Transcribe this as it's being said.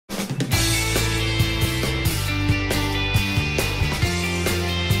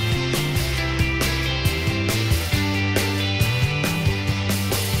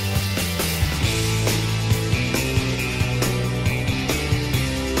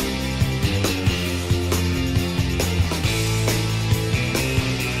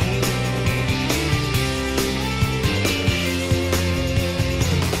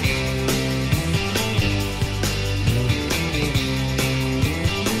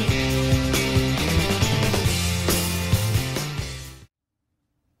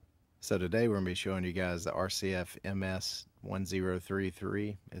So today we're going to be showing you guys the RCF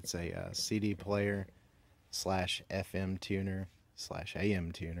MS1033. It's a CD player slash FM tuner slash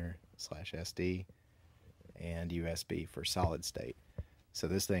AM tuner slash SD and USB for solid state. So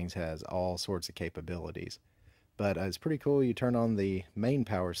this thing has all sorts of capabilities. But it's pretty cool. You turn on the main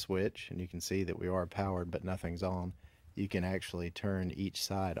power switch and you can see that we are powered but nothing's on. You can actually turn each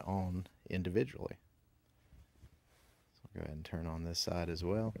side on individually. So I'll go ahead and turn on this side as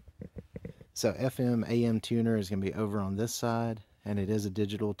well. So FM AM tuner is going to be over on this side, and it is a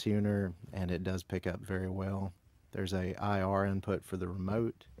digital tuner and it does pick up very well. There's a IR input for the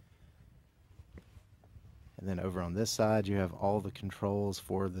remote. And then over on this side you have all the controls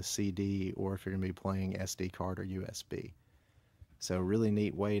for the CD, or if you're going to be playing SD card or USB. So really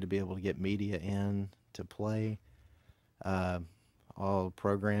neat way to be able to get media in to play. All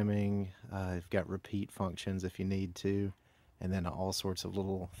programming, you've got repeat functions if you need to, and then all sorts of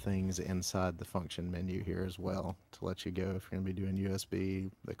little things inside the function menu here as well to let you go if you're going to be doing USB,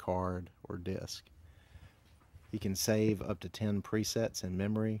 the card, or disk. You can save up to 10 presets in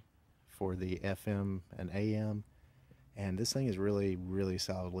memory for the FM and AM, and this thing is really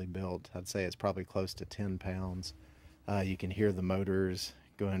solidly built. I'd say it's probably close to 10 pounds. You can hear the motors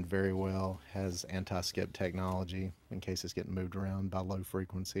going very well. Has anti-skip technology in case it's getting moved around by low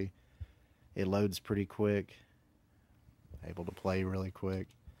frequency. It loads pretty quick, able to play really quick.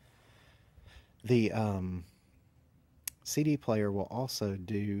 The CD player will also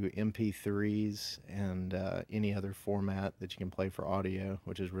do MP3s and any other format that you can play for audio,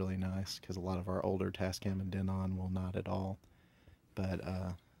 which is really nice because a lot of our older Tascam and Denon will not at all, but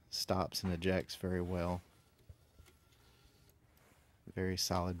stops and ejects very well. Very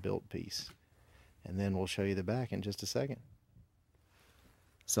solid built piece. And then we'll show you the back in just a second.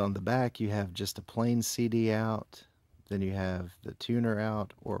 So on the back you have just a plain CD out, then you have the tuner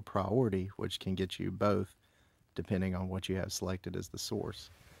out or priority, which can get you both depending on what you have selected as the source.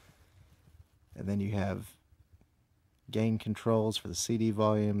 And then you have gain controls for the CD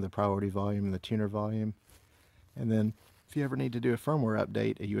volume, the priority volume, and the tuner volume. And then if you ever need to do a firmware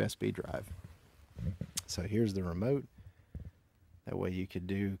update, a USB drive. So here's the remote. That way you could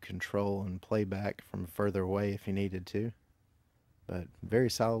do control and playback from further away if you needed to. But very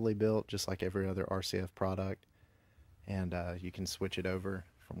solidly built, just like every other RCF product. And you can switch it over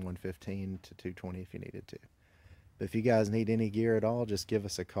from 115 to 220 if you needed to. But if you guys need any gear at all, just give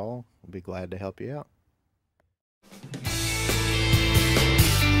us a call. We'll be glad to help you out.